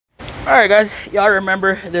Alright guys, y'all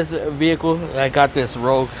remember this vehicle? I got this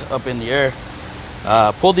Rogue up in the air.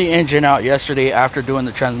 Pulled the engine out yesterday after doing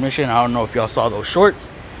the transmission. I don't know if y'all saw those shorts.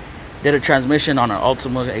 Did a transmission on an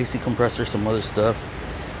Altima AC compressor, some other stuff.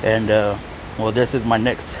 And well, this is my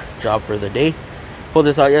next job for the day. Pulled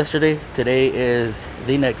this out yesterday. Today is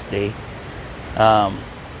the next day.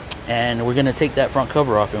 And we're gonna take that front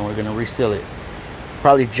cover off and we're gonna reseal it.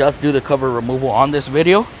 Probably just do the cover removal on this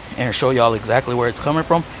video and show y'all exactly where it's coming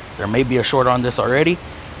from. There may be a short on this already,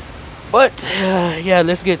 but yeah,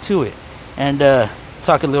 let's get to it and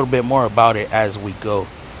talk a little bit more about it as we go. All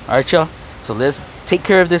right, y'all, so let's take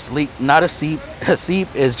care of this leak. Not a seep. A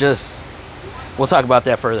seep is just, we'll talk about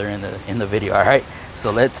that further in the video. All right,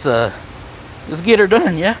 so let's get her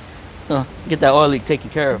done. Yeah, get that oil leak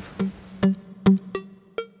taken care of.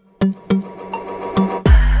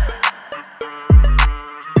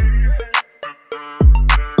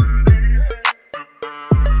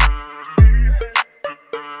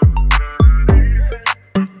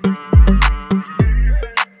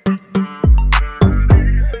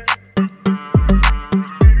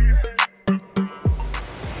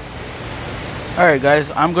 Alright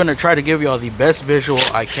guys, I'm going to try to give y'all the best visual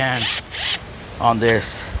I can on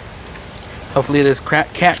this. Hopefully this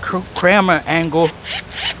camera angle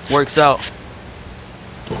works out.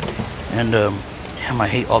 And damn, I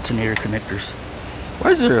hate alternator connectors. Why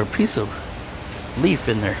is there a piece of leaf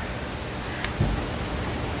in there?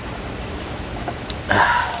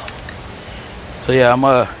 So yeah,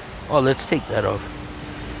 oh, let's take that off.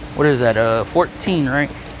 What is that, 14,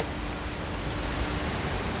 right?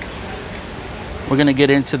 We're gonna get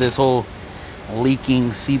into this whole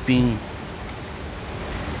leaking, seeping.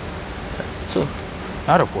 So,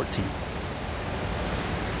 not a 14.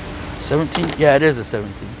 17? Yeah, it is a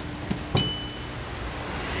 17.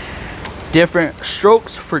 Different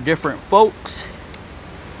strokes for different folks.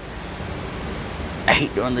 I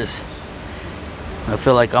hate doing this. I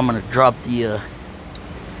feel like I'm gonna drop the,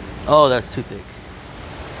 oh, that's too thick.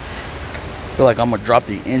 I feel like I'm gonna drop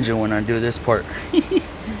the engine when I do this part.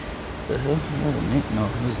 The hell? No,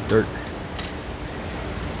 it was dirt.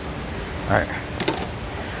 Alright.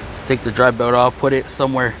 Take the dry belt off, put it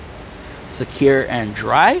somewhere secure and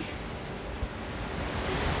dry.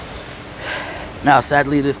 Now,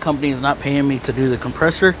 sadly, this company is not paying me to do the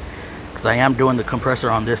compressor because I am doing the compressor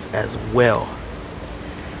on this as well.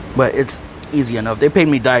 But it's easy enough. They paid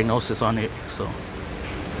me diagnosis on it, so.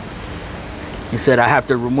 He said I have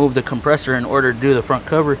to remove the compressor in order to do the front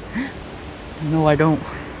cover. No, I don't.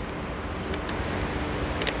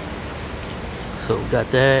 So we got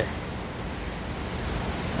that.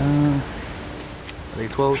 Are they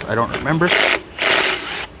 12s? I don't remember.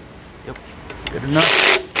 Yep, good enough.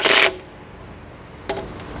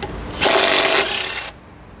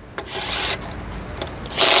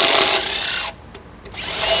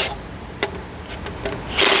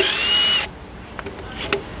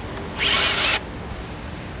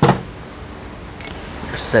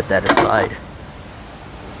 Just set that aside.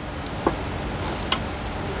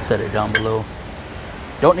 Set it down below.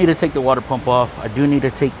 Don't need to take the water pump off. I do need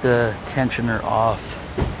to take the tensioner off.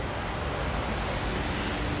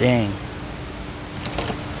 Dang.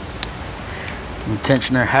 The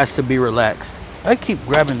tensioner has to be relaxed. I keep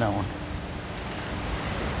grabbing that one.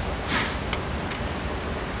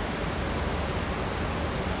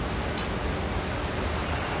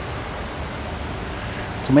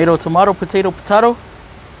 Tomato, tomato, potato, potato.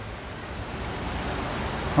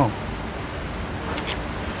 Oh.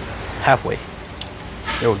 Halfway.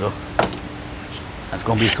 There we go. That's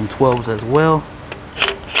gonna be some 12s as well.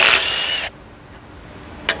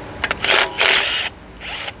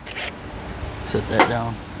 Set that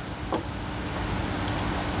down.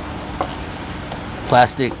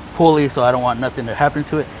 Plastic pulley, so I don't want nothing to happen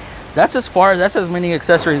to it. That's as many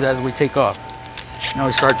accessories as we take off. Now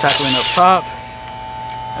we start tackling up top.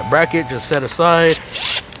 That bracket just set aside.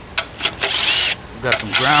 We've got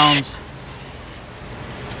some grounds.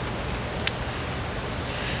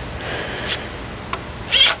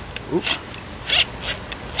 Oop.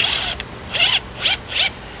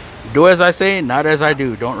 Do as I say, not as I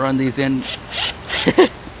do. Don't run these in.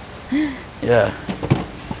 Yeah.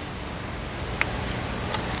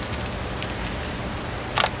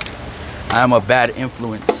 I'm a bad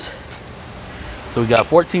influence. So we got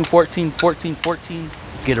 14, 14, 14, 14.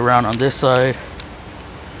 Get around on this side.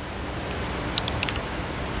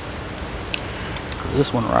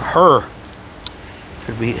 This one right here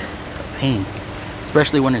could be a pain,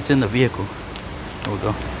 especially when it's in the vehicle. There we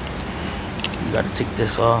go. You got to take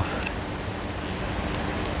this off.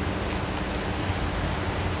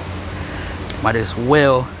 Might as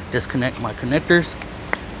well disconnect my connectors.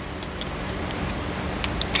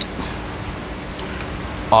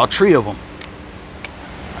 All 3 of them.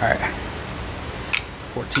 All right.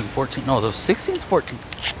 14, 14. No, those 16s,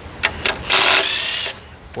 14s.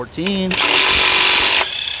 14.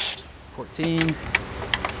 14.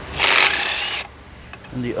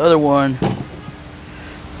 And the other one,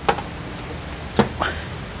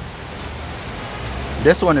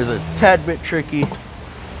 this one is a tad bit tricky.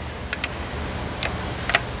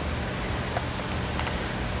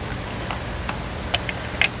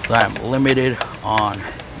 So I'm limited on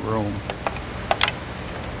room.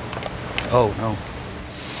 Oh no.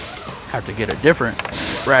 Have to get a different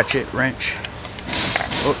ratchet wrench.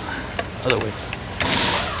 Oh, other way.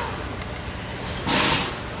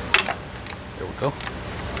 There we go.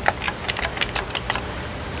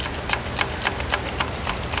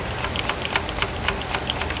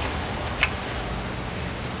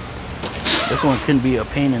 This one can be a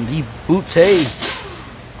pain in the booty.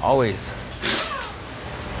 Always.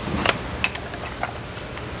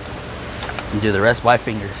 And do the rest by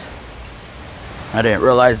fingers. I didn't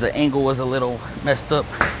realize the angle was a little messed up.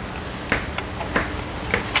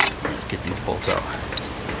 Let's get these bolts out.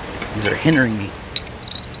 These are hindering me.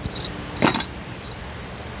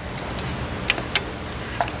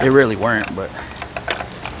 They really weren't, but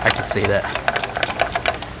I could say that.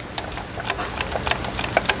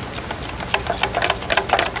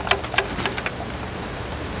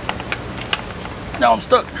 Now I'm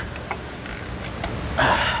stuck.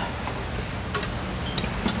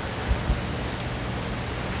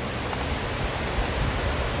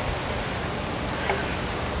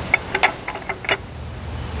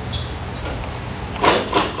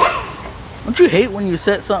 Don't you hate when you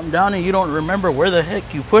set something down and you don't remember where the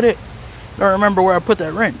heck you put it? Don't remember where I put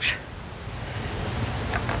that wrench.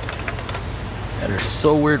 That is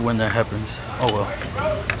so weird when that happens. Oh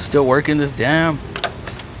well. Still working this damn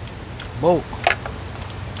bolt.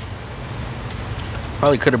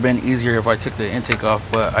 Probably could have been easier if I took the intake off,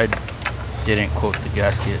 but I didn't quote the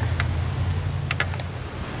gasket.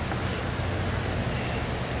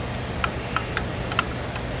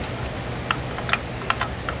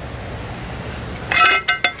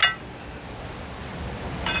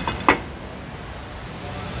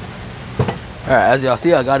 Alright, as y'all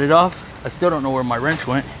see, I got it off. I still don't know where my wrench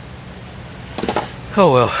went.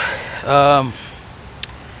 Oh well.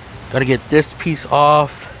 Gotta get this piece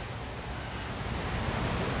off.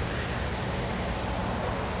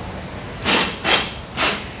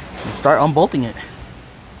 And start unbolting it.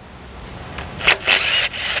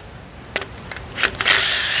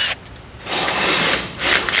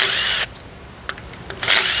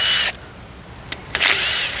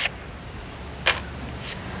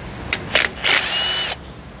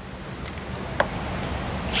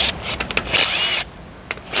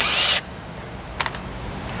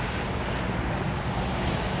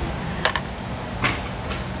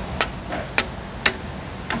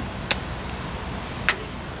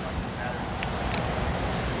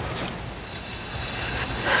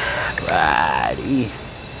 Righty.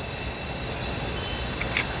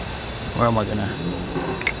 Where am I gonna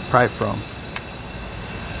pry from?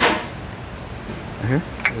 Right here?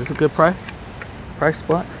 Is this a good pry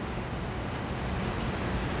spot?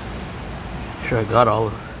 Sure, I got all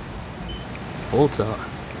the bolts out.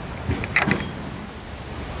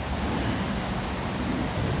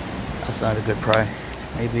 That's not a good pry.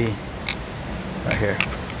 Maybe right here.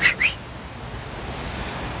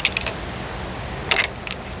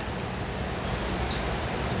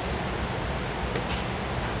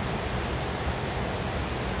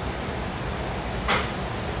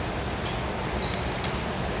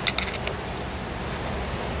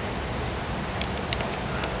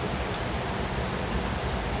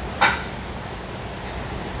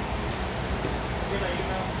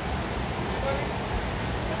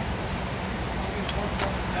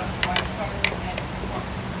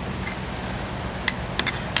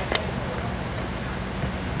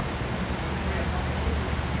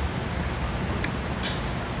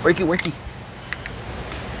 Worky, worky.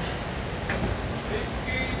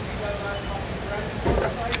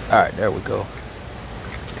 All right, there we go.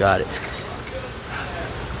 Got it.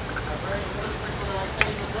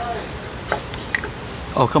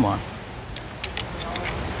 Oh, come on.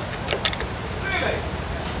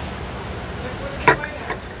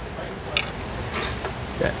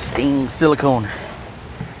 That dang silicone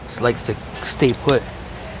just likes to stay put.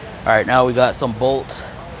 All right, now we got some bolts.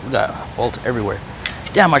 We got bolts everywhere.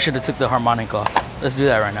 Damn, I should have took the harmonic off. Let's do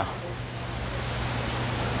that right now.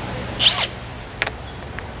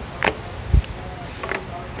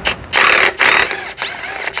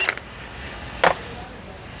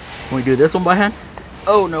 Can we do this one by hand?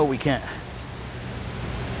 Oh no, we can't.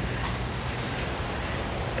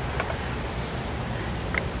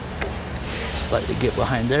 Slightly get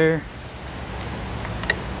behind there.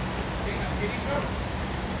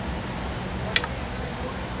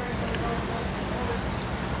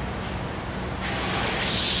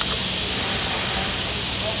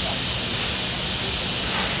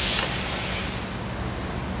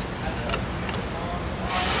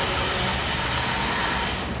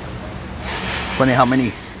 Funny how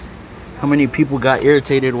many people got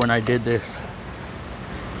irritated when I did this.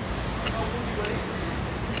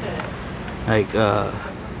 Like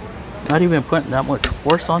not even putting that much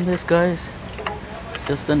force on this, guys.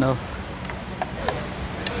 Just enough.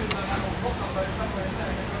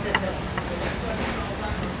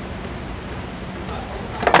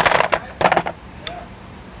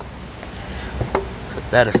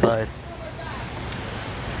 Set that aside.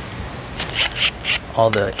 All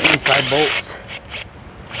the inside bolts.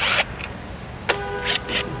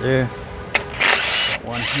 There. Got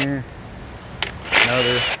one here.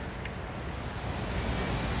 Another.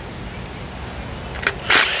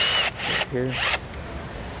 Here. I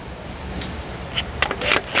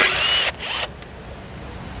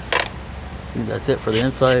think that's it for the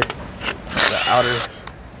inside. The outer.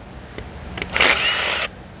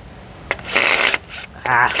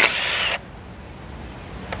 Ah.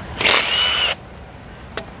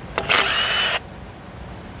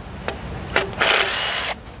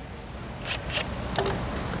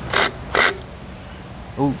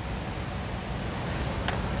 Ooh.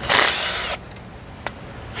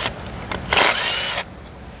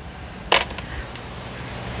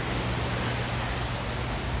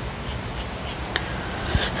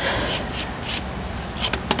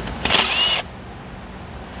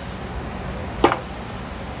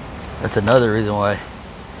 That's another reason why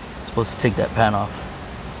I'm supposed to take that pan off.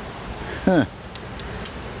 Huh.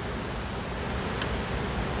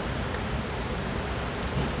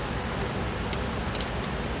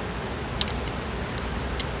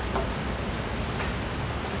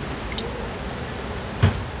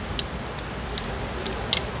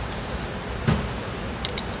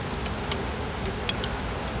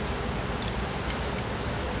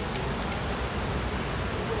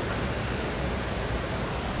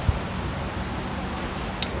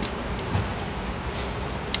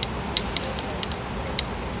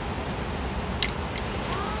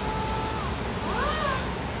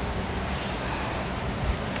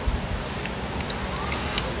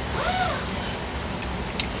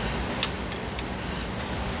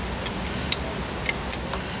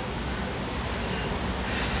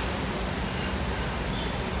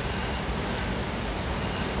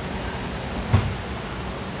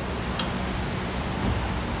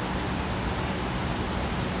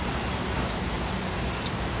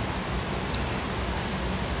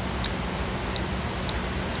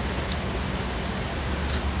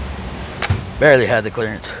 Barely had the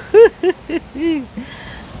clearance.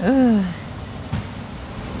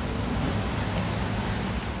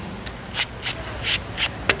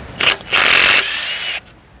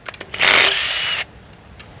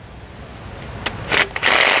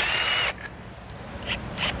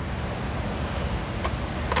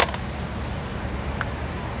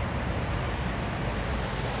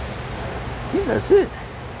 Yeah, that's it.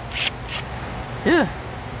 Yeah,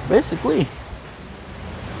 basically.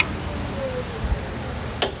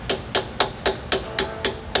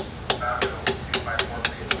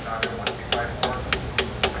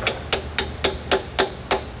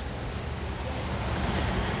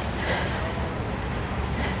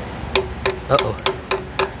 Uh-oh.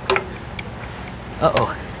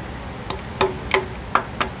 Uh-oh.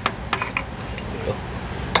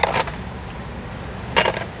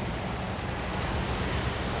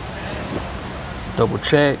 Double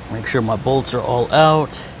check, make sure my bolts are all out.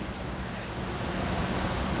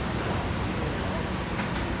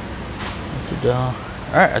 All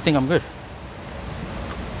right, I think I'm good.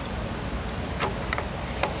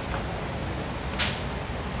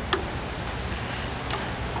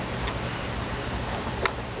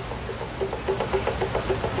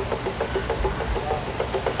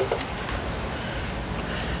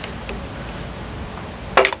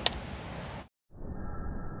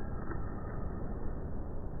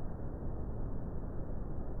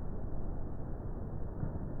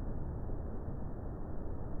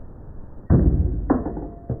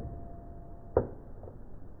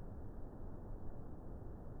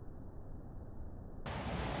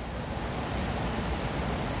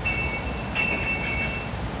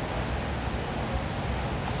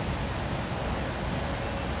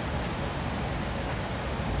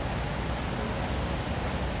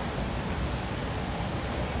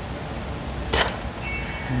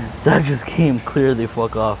 That just came clear the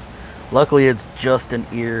fuck off. Luckily it's just an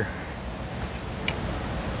ear.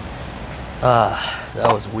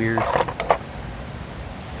 That was weird.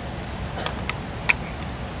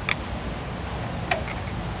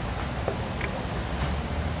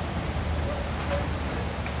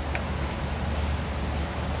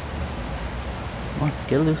 Come on,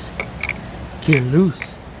 get loose. Get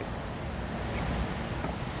loose.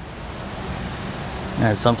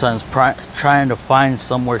 And sometimes trying to find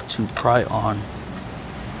somewhere to pry on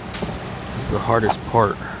is the hardest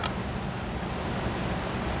part.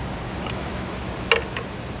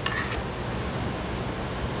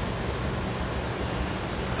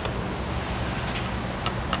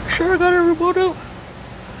 Sure, I got it remote out.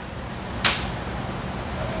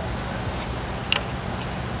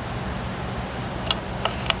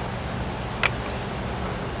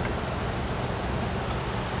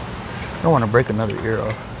 I don't want to break another ear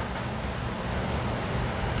off.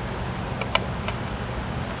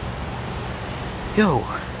 Yo.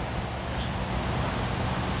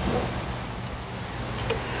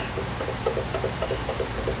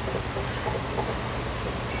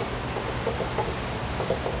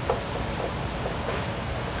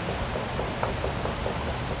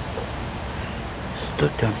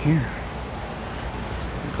 Stuck down here.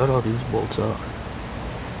 Got all these bolts out.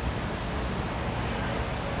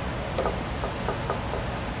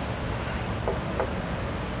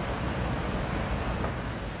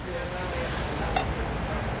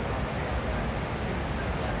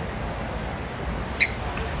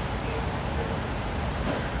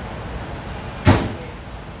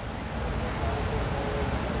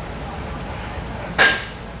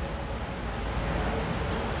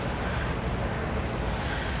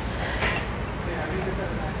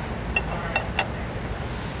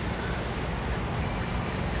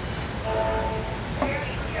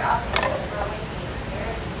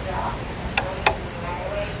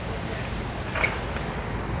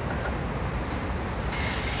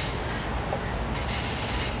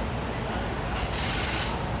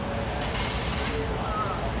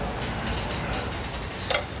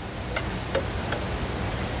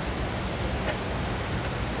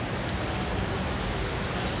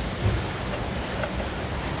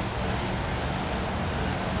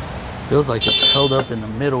 Feels like it's held up in the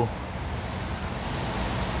middle.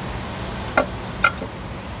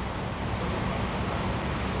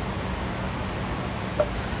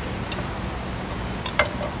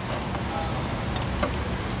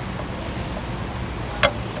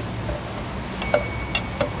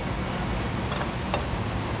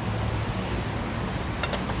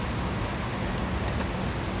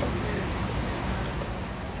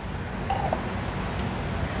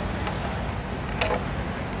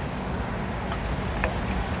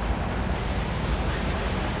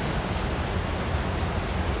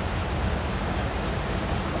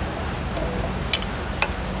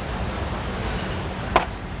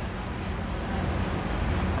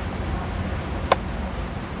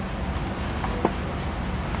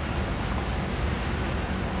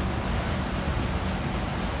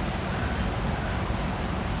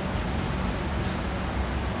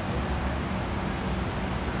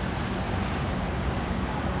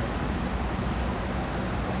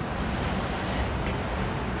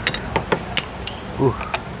 Ooh.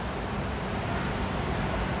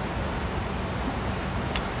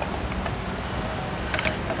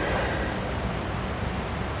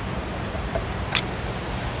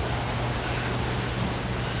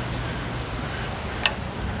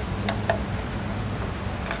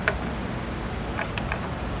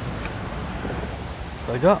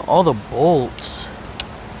 I got all the bolts.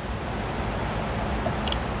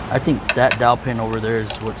 I think that dowel pin over there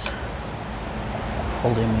is what's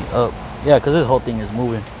holding me up. Yeah, because this whole thing is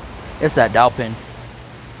moving. It's that dowel pin.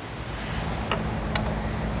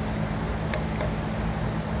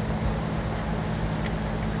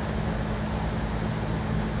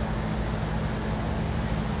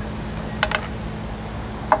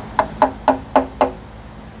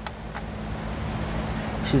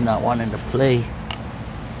 She's not wanting to play.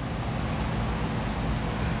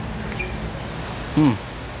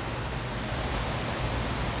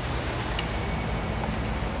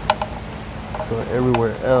 So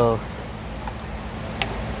everywhere else,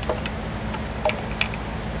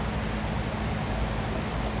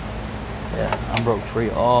 yeah, I'm broke free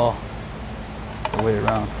all the way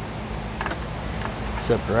around,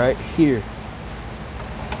 except right here.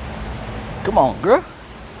 Come on, girl.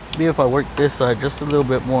 Maybe if I work this side just a little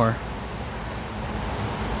bit more.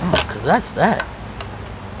 Oh, cause that's that.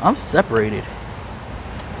 I'm separated.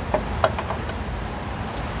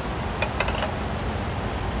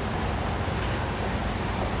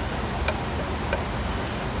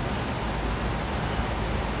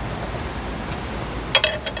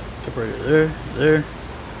 Right there.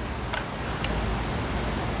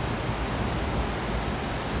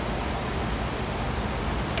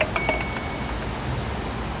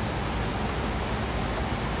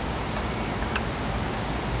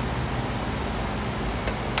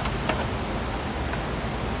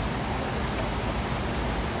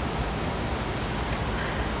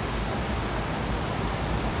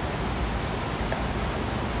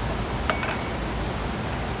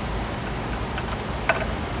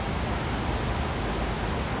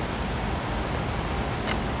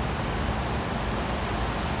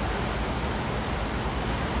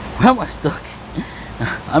 Why am I stuck?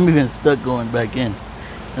 I'm even stuck going back in.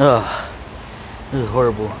 Ugh, this is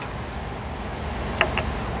horrible.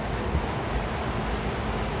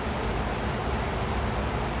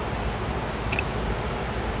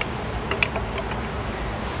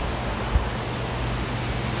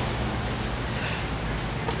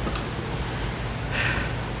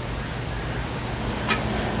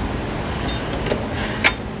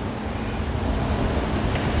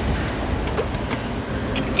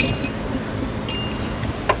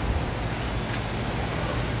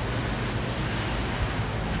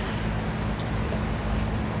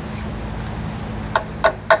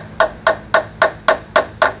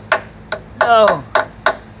 No.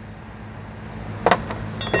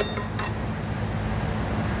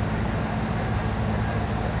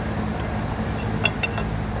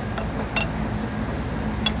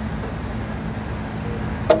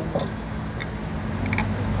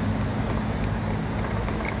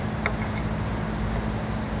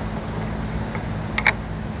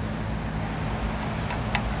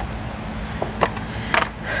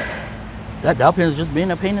 That dowel pin is just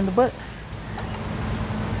being a pain in the butt.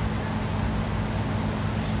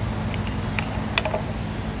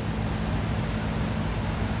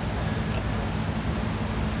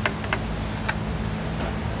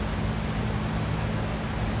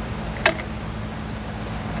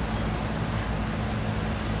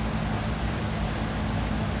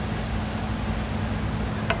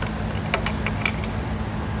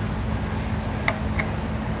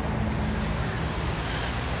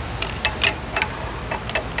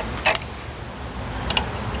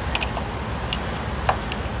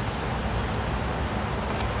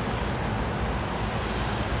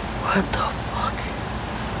 What the fuck?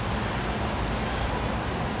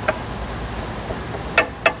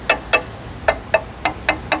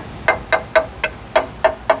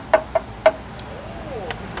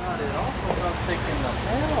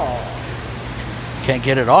 Can't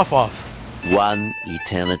get it off. One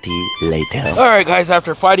eternity later. Alright guys,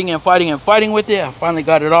 after fighting with it, I finally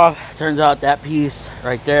got it off. Turns out that piece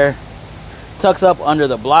right there tucks up under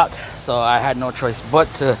the block, so I had no choice but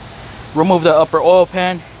to remove the upper oil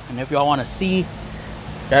pan. And if y'all want to see,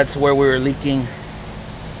 that's where we were leaking,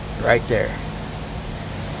 right there.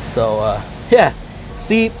 So yeah,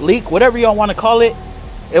 see, leak, whatever y'all want to call it,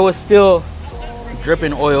 it was still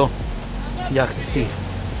dripping oil. Y'all can see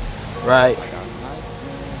right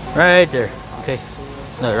there. Okay,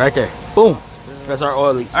 no, right there, boom, that's our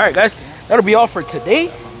oil leak. All right guys, that'll be all for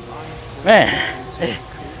today. Man,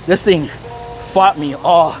 this thing fought me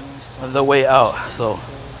all the way out. So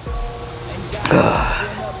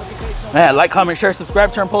man, like, comment, share,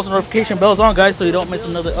 subscribe, turn post notification bells on, guys, so you don't miss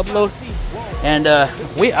another upload. And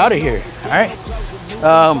we out of here. All right.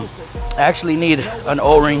 I actually need an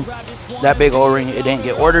O-ring, that big O-ring. It didn't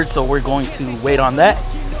get ordered, so we're going to wait on that.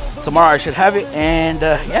 Tomorrow I should have it. And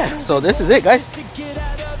yeah, so this is it, guys.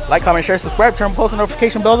 Like, comment, share, subscribe, turn post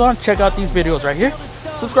notification bells on. Check out these videos right here.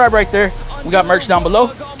 Subscribe right there. We got merch down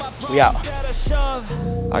below. We out.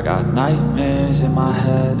 I got nightmares in my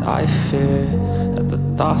head, I fear that the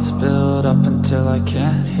thoughts build up until I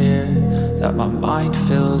can't hear, that my mind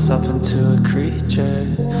fills up into a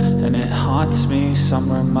creature, and it haunts me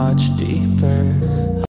somewhere much deeper.